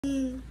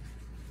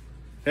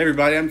Hey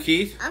everybody, I'm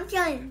Keith. I'm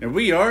Kylian. And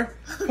we are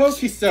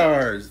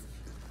PokeStars.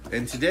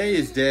 And today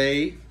is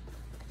day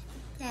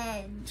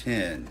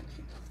 10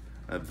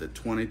 of the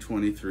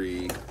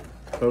 2023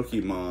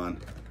 Pokemon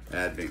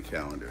Advent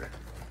Calendar.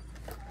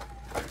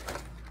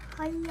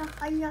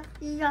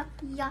 Hiya.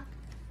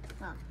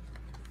 Oh,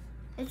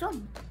 it's so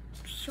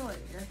short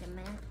looking,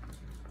 man.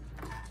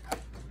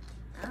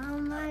 Oh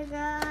my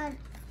god.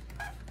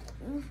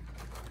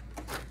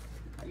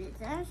 But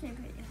it's actually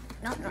pretty.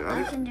 No,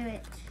 I can do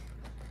it.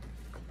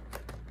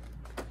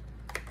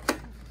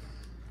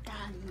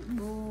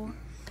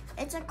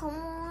 It's a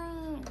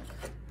coin.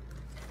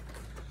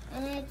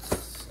 And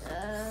it's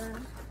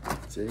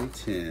Day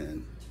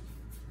 10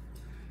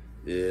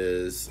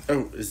 is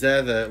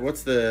that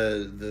what's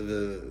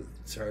the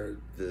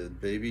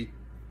baby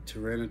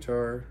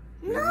Tyranitar?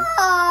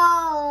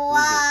 No.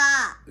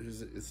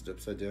 Is it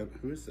upside down?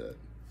 Who is that?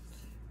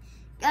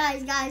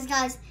 Guys.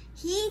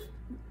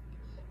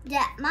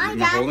 Am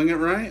I holding it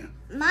right?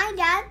 My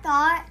dad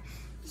thought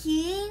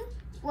he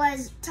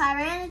was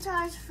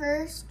Tyranitar's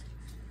first.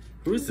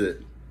 Who is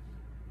it?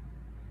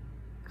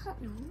 I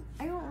don't know.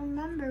 I don't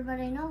remember, but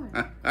I know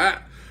it.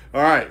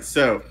 All right,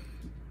 so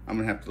I'm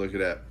gonna have to look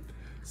it up.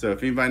 So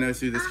if anybody knows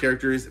who this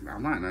character is, I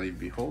might not even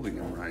be holding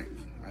him right.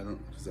 I don't,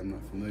 because I'm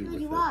not familiar with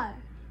it. You are.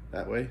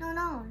 That way?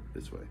 No.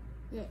 This way.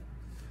 Yeah.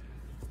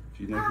 If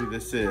you know who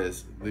this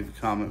is, leave a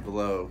comment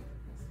below.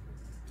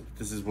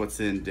 This is what's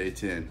in day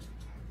 10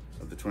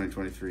 of the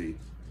 2023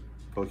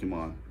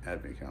 Pokemon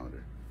Advent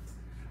Calendar.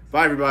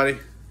 Bye, everybody.